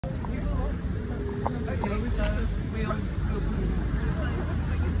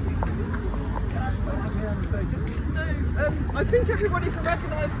I think everybody can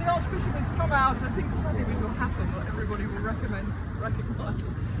recognise the Archbishop has come out. I think sadly with your hat on, not everybody will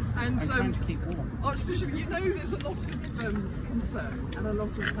recognise. And I'm trying to keep warm. Archbishop, you know there's a lot of concern and a lot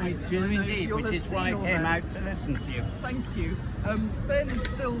of pain. I do indeed, which is why I came out to listen to you. Thank you. Ben is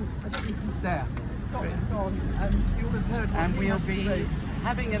still, I don't think he's there. Gone, and you'll have heard what and we'll be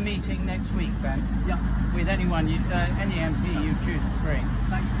having a meeting next week, Ben. Yeah. With anyone, any MP you choose to bring.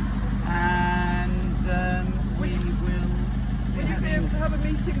 Thank you. And we will. Will you be able to have a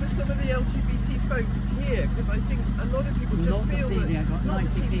meeting with some of the LGBT folk here? Because I think a lot of people just feel that... I've got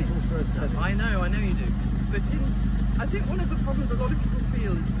 90 people for a study. I know you do. But I think one of the problems a lot of people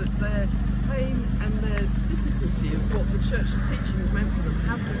feel is that their pain and their difficulty of what the church's teaching has meant for them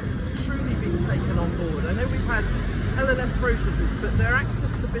hasn't truly been taken on board. I know we've had LLF processes, but their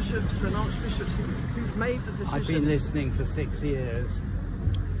access to bishops and archbishops who've made the decisions... I've been listening for 6 years.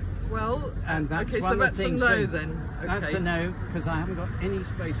 Well, and that's okay, so that's a no then. Okay. That's a no, because I haven't got any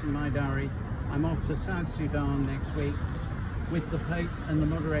space in my diary. I'm off to South Sudan next week with the Pope and the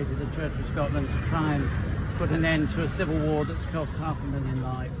moderator of the Church of Scotland to try and put an end to a civil war that's cost 500,000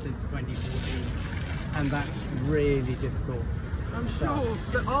 lives since 2014. And that's really difficult. I'm sure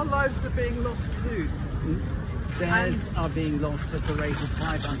that our lives are being lost too. Theirs are being lost at the rate of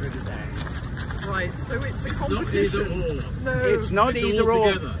 500 a day. Right, so it's a competition. No, it's not either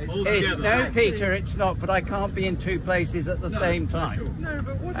or. It's no, Peter, it's not. But I can't be in two places at the same time. Sure. No,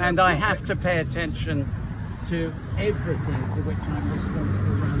 but what and I have to pay attention to everything for which I'm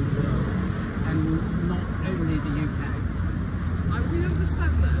responsible around the world, and not only the UK. We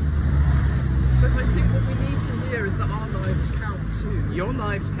understand that, but I think what we need to hear is that our lives count too. Your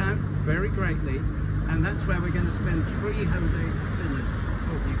lives count very greatly, and that's where we're going to spend 3 whole days of synod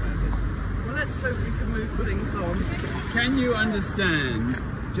talking about this. Well, let's hope we can move things on. Can you understand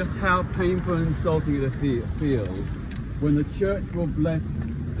just how painful and insulting it feels when the church will bless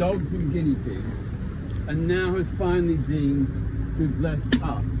dogs and guinea pigs and now has finally deemed to bless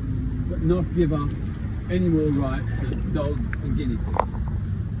us, but not give us any more rights than dogs and guinea pigs?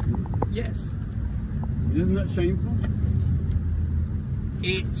 Yes. Isn't that shameful?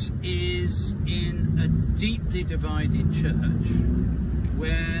 It is in a deeply divided church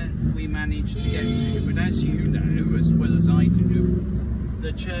where we managed to get to. But as you know, as well as I do,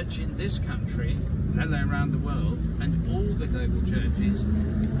 the church in this country, let alone around the world, and all the global churches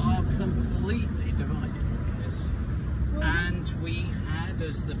are completely divided on this. And we had,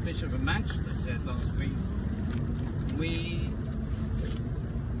 as the Bishop of Manchester said last week,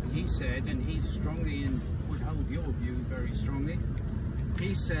 he said, and he strongly and would hold your view very strongly,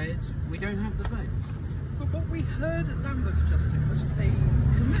 he said, we don't have the votes. But what we heard at Lambeth, Justin, was a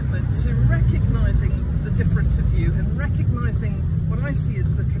commitment to recognising the difference of view and recognising what I see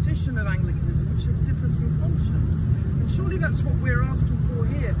as the tradition of Anglicanism, which is difference in conscience. And surely that's what we're asking for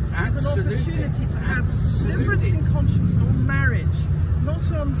here. It's an opportunity to have difference in conscience on marriage, not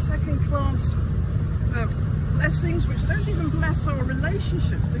on second-class blessings, which don't even bless our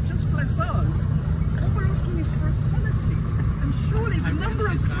relationships, they just bless us. What we're asking is for equality. And surely the number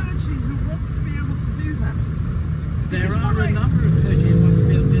of clergy who want to be able to do that. There are a number of clergy who want to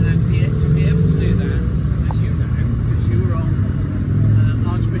be able to do that, to be able to do that, as you know, because you were on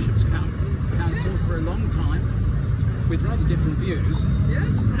Archbishop's Council for a long time, with rather different views.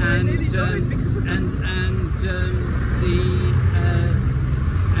 Yes, and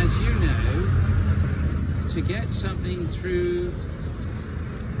as you know, to get something through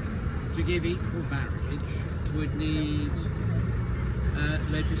to give equal marriage would need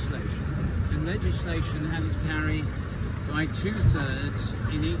legislation, and legislation has to carry by 2/3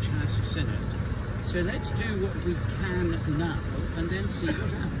 in each House of Synod. So let's do what we can now and then see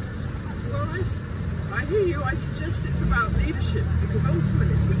what happens. Well, I hear you. I suggest it's about leadership, because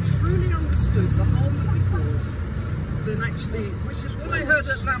ultimately if we truly understood the harm that we cause, then actually, which is what I heard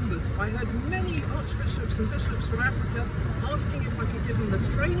at Lambeth. I heard many archbishops and bishops from Africa asking if I could give them the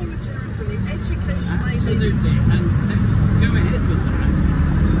training materials and the education they need. Absolutely, and let's go ahead with that.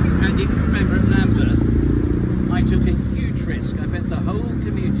 And if you remember at Lambeth, I took a huge risk. I bet the whole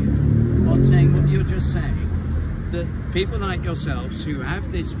communion on saying what you're just saying, that people like yourselves who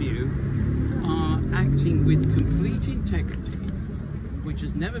have this view are acting with complete integrity, which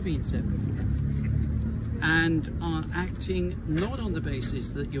has never been said before, and are acting not on the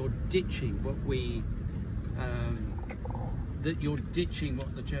basis that you're ditching what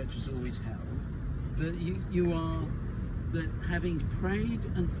the church has always held, but you are that having prayed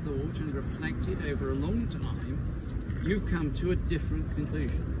and thought and reflected over a long time, you've come to a different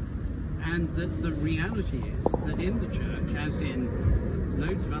conclusion. and the reality is that in the church, as in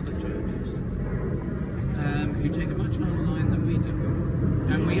loads of other churches, who take a much harder line than we do,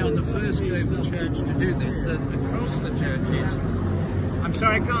 and we are the first global church to do this, that across the churches. I'm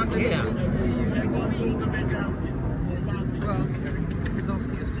sorry, I can't hear. Well, he's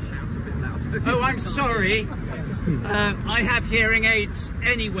asking us to shout a bit louder. Oh, I'm sorry. I have hearing aids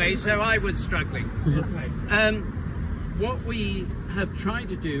anyway, so I was struggling. What we have tried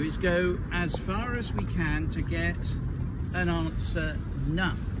to do is go as far as we can to get an answer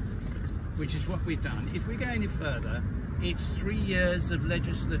none, which is what we've done. If we go any further, it's 3 years of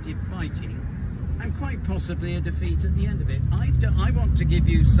legislative fighting and quite possibly a defeat at the end of it. I want to give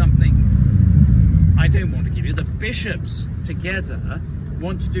you something. I don't want to give you. The bishops together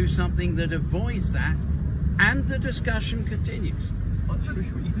want to do something that avoids that, and the discussion continues.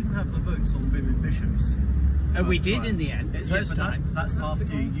 Archbishop, you didn't have the votes on women bishops. We did in the end. First time. That's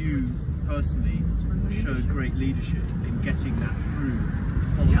after you personally showed great leadership in getting that through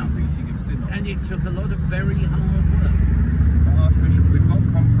following the meeting of Synod. And it took a lot of very hard work. But Archbishop, we've got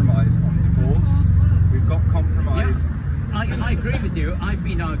compromise on divorce. We've got compromise. Yeah. I agree with you. I've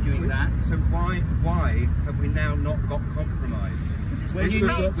been arguing that. So why have we now not got compromise? It's what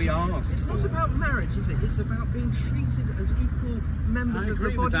we asked It's not about marriage, is it? It's about being treated as equal members of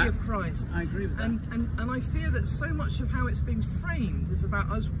the body of Christ. I agree with that. And I fear that so much of how it's being framed is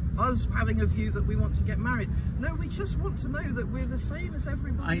about us having a view that we want to get married. No, we just want to know that we're the same as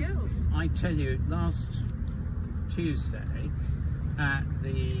everybody else. I tell you, last Tuesday at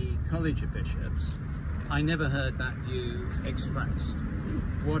the College of Bishops, I never heard that view expressed.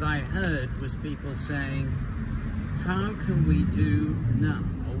 What I heard was people saying, how can we do now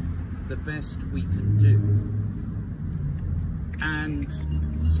the best we can do? And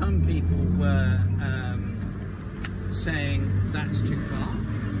some people were saying that's too far,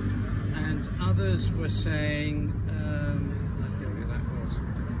 and others were saying, I forget who that was,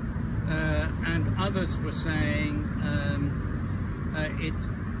 and others were saying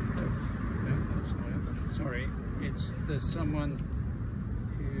there's someone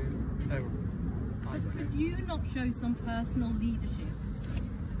who, I don't know. Could you not show some personal leadership?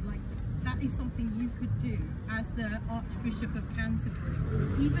 Like, that is something you could do as the Archbishop of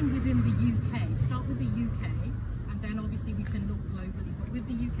Canterbury, even within the UK. Start with the UK, and then obviously we can look globally. But with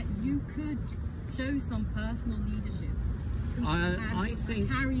the UK, you could show some personal leadership. I think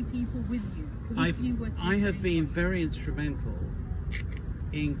carry people with you. I have been very instrumental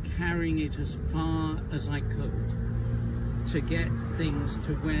in carrying it as far as I could to get things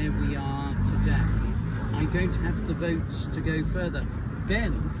to where we are today. I don't have the votes to go further.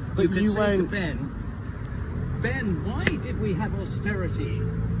 Ben, but you say to Ben, why did we have austerity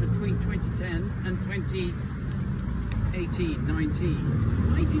between 2010 and 2018, 19?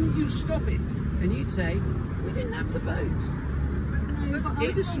 Why didn't you stop it? And you'd say, we didn't have the votes. No, but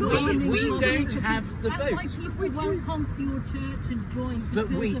we don't have the votes. That's why people won't come to your church and join. But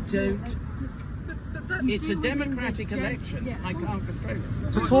we don't. It's a do democratic election. Yeah. I can't control it.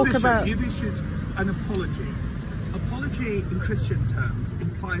 To talk about, you've issued an apology. Apology in Christian terms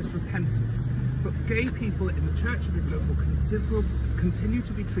implies repentance, but gay people in the Church of England will continue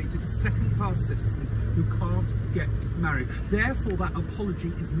to be treated as second-class citizens who can't get married. Therefore, that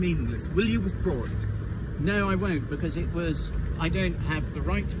apology is meaningless. Will you withdraw it? No, I won't, because it was. I don't have the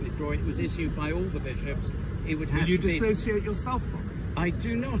right to withdraw it. It was issued by all the bishops. It would have Will you to be. dissociate yourself from it? I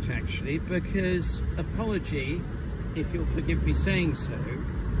do not actually, because apology, if you'll forgive me saying so,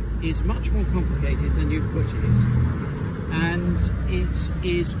 is much more complicated than you've put it. And it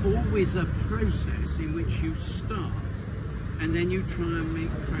is always a process in which you start and then you try and make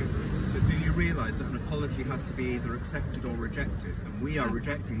progress. But do you realise that an apology has to be either accepted or rejected? And we are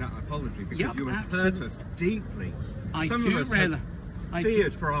rejecting that apology because you have hurt us deeply. Some of us have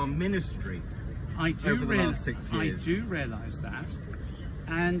feared for our ministry over the last 6 years. I do realise that.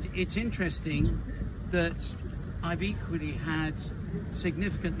 And it's interesting that I've equally had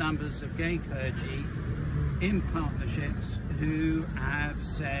significant numbers of gay clergy in partnerships who have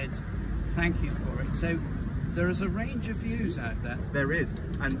said thank you for it. So there is a range of views out there. There is,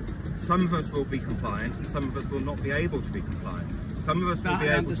 and some of us will be compliant and some of us will not be able to be compliant. Some of us will be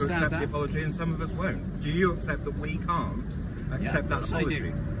able to accept the apology and some of us won't. Do you accept that we can't accept that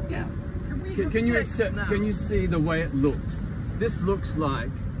apology? Yeah. Can you accept? Can you see the way it looks? This looks like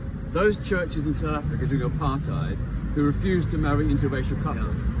those churches in South Africa during apartheid who refused to marry interracial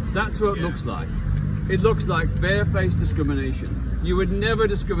couples. That's what it looks like. It looks like barefaced discrimination. You would never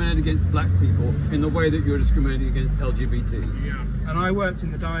discriminate against black people in the way that you're discriminating against LGBT. Yeah. And I worked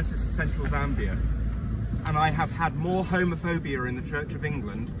in the Diocese of Central Zambia, and I have had more homophobia in the Church of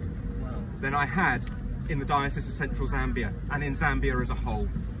England than I had in the Diocese of Central Zambia and in Zambia as a whole.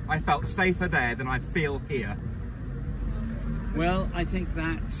 I felt safer there than I feel here. Well, I think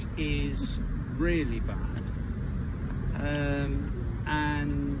that is really bad.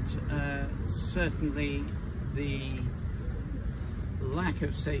 And certainly the lack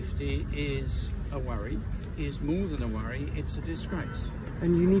of safety is a worry, is more than a worry, it's a disgrace.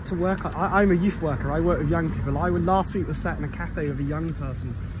 And you need to work. I'm a youth worker, I work with young people. Last week was sat in a cafe with a young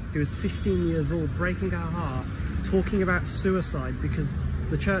person who was 15 years old, breaking her heart, talking about suicide because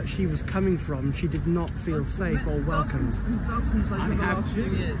the church she was coming from, she did not feel safe or welcome. Dozens and dozens over the last few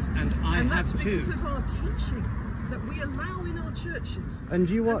years. And that's because of our teaching that we allow in our churches. And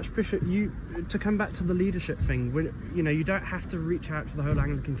you, Archbishop, to come back to the leadership thing, you know, you don't have to reach out to the whole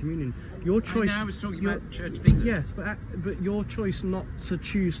Anglican Communion. Your choice. I was talking about Church of England. Yes, but your choice not to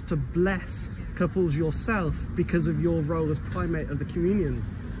choose to bless couples yourself because of your role as primate of the Communion,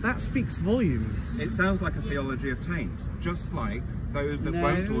 that speaks volumes. It sounds like a theology of taint, just like those that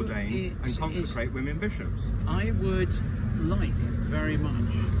won't ordain and consecrate women bishops. I would like very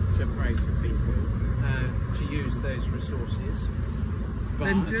much to pray for people to use those resources. But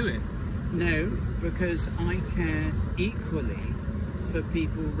then do it. No, because I care equally for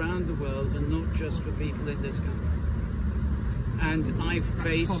people around the world and not just for people in this country. And I've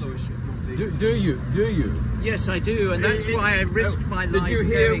faced... Do you? Yes, I do, and that's why I risked my life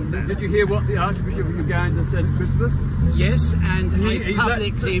doing that. Did you hear what the Archbishop of Uganda said at Christmas? Yes, and I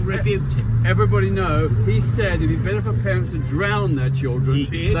publicly rebuked him. Everybody know, he said it'd be better for parents to drown their children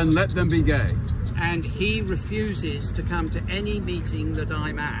than let them be gay. And he refuses to come to any meeting that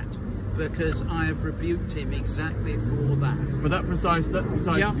I'm at because I have rebuked him exactly for that. For that precise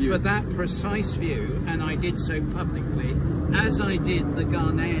view? For that precise view, and I did so publicly, as I did the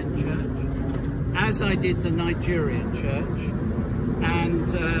Ghanaian church, as I did the Nigerian church, and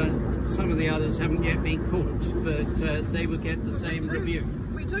some of the others haven't yet been caught, but they will get the same rebuke.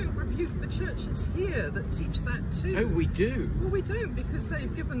 We don't rebuke the churches here that teach that too. Oh, we do? Well, we don't, because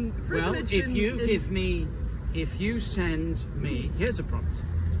they've given privilege. Well, if you send me, here's a promise.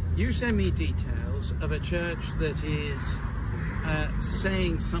 You send me details of a church that is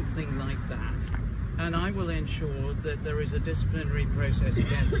saying something like that, and I will ensure that there is a disciplinary process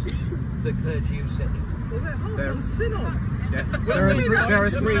against the clergy who said it. Well, they're half on synod.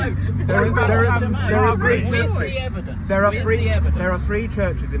 There are three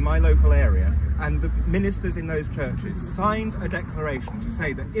churches in my local area, and the ministers in those churches signed a declaration to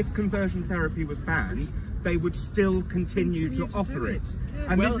say that if conversion therapy was banned, they would still continue to offer it.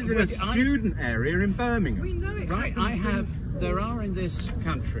 And well, this is in a student area in Birmingham. We know it right, there are in this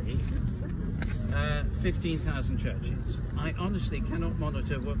country 15,000 churches. I honestly cannot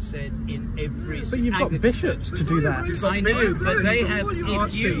monitor what's said in every... But you've got bishops to do that. I know, but they have...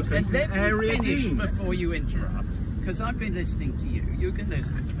 If you... And let me finish deans. before you interrupt, because I've been listening to you. You can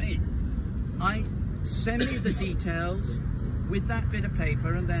listen to me. Send me the details with that bit of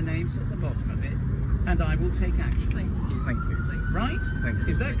paper and their names at the bottom of it, and I will take action. Thank you. Thank you. Right? Thank you.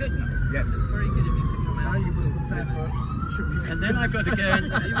 Is that good enough? Yes. It's very good of you to come out. Now you will prepare for... And then I've got to go and...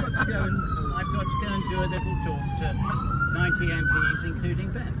 You've got to go and... I've got to go and do a little talk to 90 MPs, including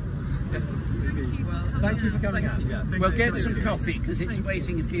Ben. Yes. Thank you. Well, Thank you for coming out. Yeah. We'll get some coffee, because it's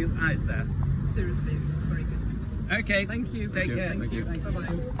waiting for you out there. Seriously, it's very good. Okay. Thank you. Take care. Thank you.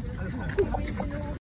 Bye-bye.